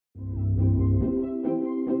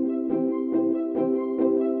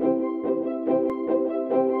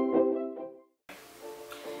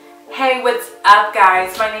Hey, what's up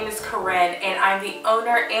guys? My name is Corinne and I'm the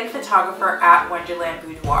owner and photographer at Wonderland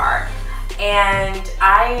Boudoir. And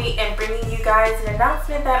I am bringing you guys an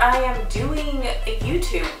announcement that I am doing a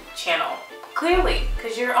YouTube channel. Clearly,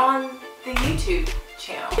 because you're on the YouTube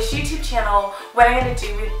channel. This YouTube channel, what I'm going to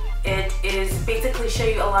do with it is basically show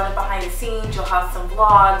you a lot of behind the scenes. You'll have some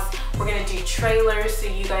vlogs. We're going to do trailers so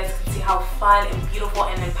you guys can see how fun and beautiful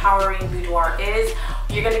and empowering Boudoir is.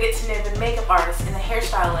 You're going to get to know the makeup artists and the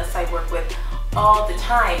hairstylists I work with all the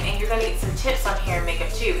time. And you're going to get some tips on hair and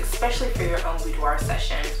makeup too, especially for your own boudoir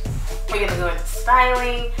session. We're going to go into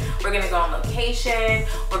styling, we're going to go on location,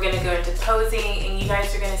 we're going to go into posing, and you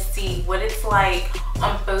guys are going to see what it's like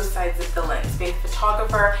on both sides of the lens, being the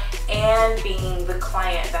photographer and being the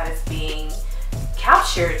client that is being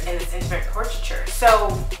captured in this intimate portraiture. So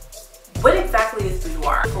what exactly is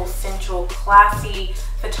boudoir? Full, sensual, classy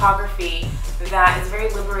photography that is very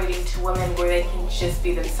liberating to women where they can just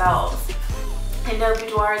be themselves. And no,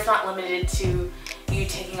 boudoir is not limited to you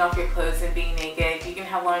taking off your clothes and being naked. You can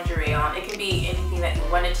have lingerie on. It can be anything that you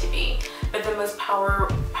want it to be. But the most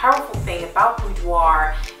powerful thing about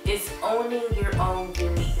boudoir is owning your own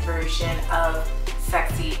unique version of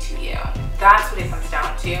sexy to you. That's what it comes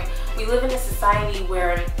down to. We live in a society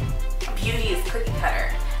where beauty is cookie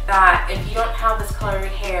cutter. That if you don't have this colored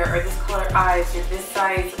hair or this colored eyes or this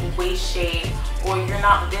size waist shape or you're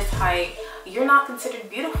not this height, you're not considered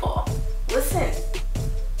beautiful. Listen.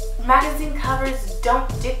 Magazine covers don't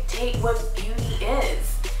dictate what beauty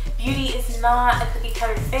is. Beauty is not a cookie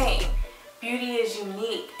cutter thing. Beauty is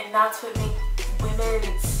unique, and that's what makes women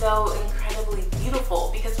so incredibly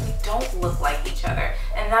beautiful, because we don't look like each other,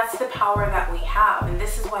 and that's the power that we have. And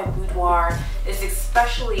this is why boudoir is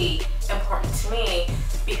especially important to me,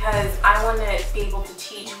 because I want to be able to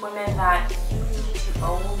teach women that you need to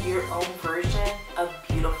own your own version of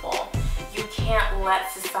beautiful. You can't let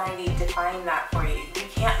society define that for you. You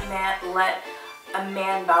can't let a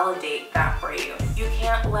man validate that for you. You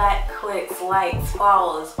can't let clicks, likes,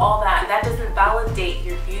 follows, all that. That doesn't validate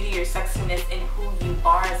your beauty or sexiness in who you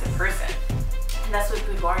are as a person. And that's what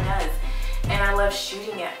boudoir does. And I love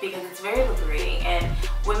shooting it because it's very liberating, and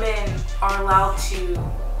women are allowed to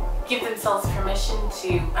give themselves permission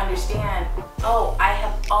to understand, oh, I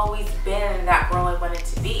have always been that girl I wanted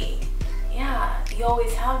to be. Yeah, you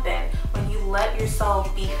always have been. When you let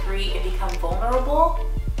yourself be free and become vulnerable,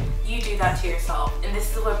 you do that to yourself. And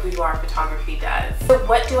this is what boudoir photography does. So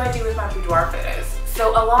what do I do with my boudoir photos?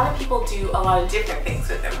 So a lot of people do a lot of different things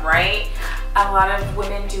with them, right? A lot of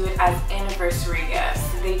women do it as anniversary gifts.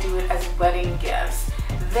 They do it as wedding gifts.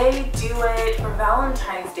 They do it for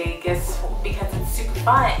Valentine's Day gifts because it's super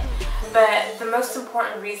fun. But the most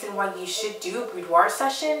important reason why you should do a boudoir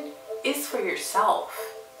session is for yourself.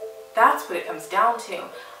 That's what it comes down to.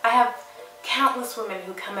 I have countless women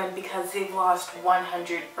who come in because they've lost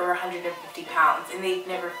 100 or 150 pounds and they've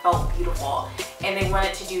never felt beautiful, and they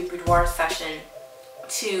wanted to do a boudoir session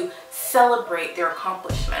to celebrate their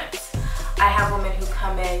accomplishments. I have women who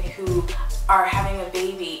come in who are having a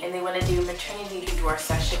baby and they want to do a maternity boudoir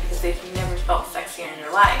session because they've never felt sexier in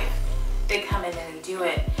their life. They come in and they do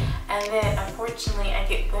it. And then unfortunately I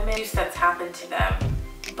get women whose that's happened to them,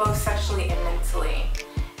 both sexually and mentally,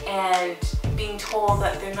 and being told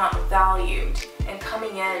that they're not valued, and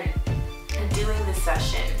coming in and doing the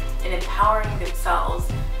session and empowering themselves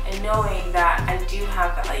and knowing that I do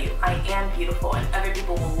have value, I am beautiful, and other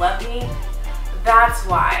people will love me. That's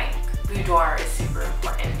why boudoir is super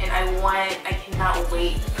important, and I cannot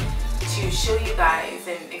wait to show you guys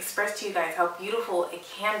and express to you guys how beautiful it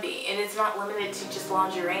can be. And it's not limited to just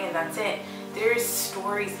lingerie and that's it. There's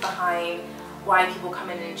stories behind why people come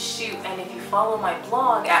in and shoot, and if you follow my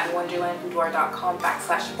blog at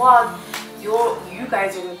wonderlandboudoir.com/blog, you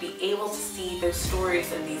guys are going to be able to see those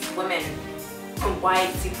stories of these women and why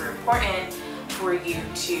it's super important for you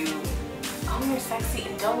to own your sexy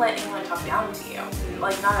and don't let anyone talk down to you,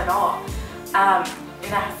 like not at all. And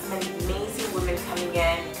I have some amazing women coming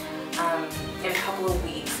in a couple of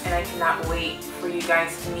weeks, and I cannot wait for you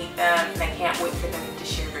guys to meet them, and I can't wait for them to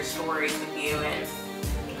share their stories with you and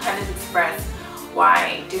kind of express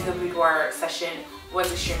why doing a boudoir session was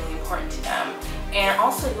extremely important to them. And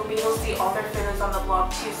also you'll be able to see all their photos on the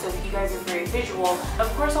blog too, so if you guys are very visual,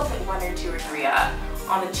 of course I'll put 1 or 2 or 3 up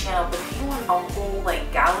on the channel, but if you want a whole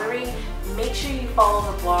gallery, make sure you follow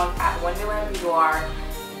the blog at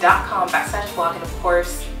wonderlandboudoir.com/blog, and of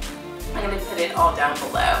course I'm going to put it all down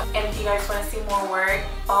below. And if you guys want to see more work,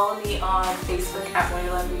 follow me on Facebook at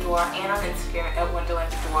Wonderland Boudoir and on Instagram at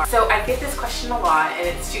Wonderland Boudoir. So I get this question a lot, and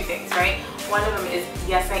it's 2 things, right? One of them is,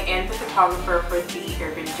 yes, I am the photographer for the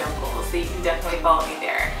Urban Jungle, so you can definitely follow me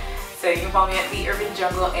there. So you can follow me at The Urban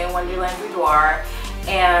Jungle and Wonderland Boudoir.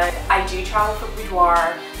 And I do travel for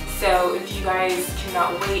Boudoir. So if you guys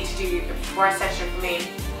cannot wait to do a boudoir session for me,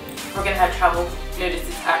 we're going to have travel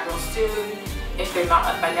notices out real soon. If they're not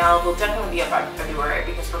up by now, they'll definitely be up by February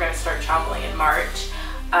because we're going to start traveling in March.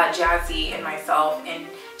 Jazzy and myself, and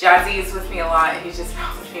Jazzy is with me a lot and he's just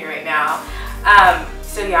not with me right now.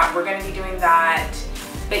 So yeah, we're going to be doing that.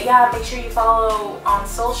 But yeah, make sure you follow on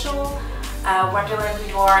social, Wonderland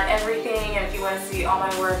Boudoir and everything. And if you want to see all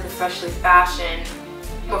my work, especially fashion,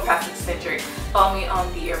 more fashion centric, follow me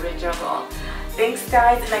on The Urban Jungle. Thanks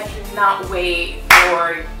guys, and I cannot wait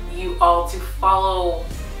for you all to follow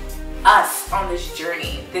us on this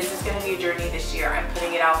journey. This is going to be a journey this year. I'm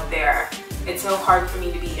putting it out there. It's so hard for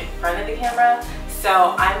me to be in front of the camera,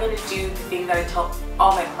 so I'm going to do the thing that I tell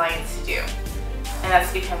all my clients to do, and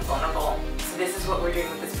that's become vulnerable. So this is what we're doing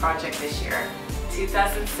with this project this year.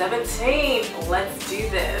 2017, let's do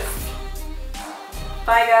this.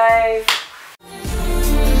 Bye guys.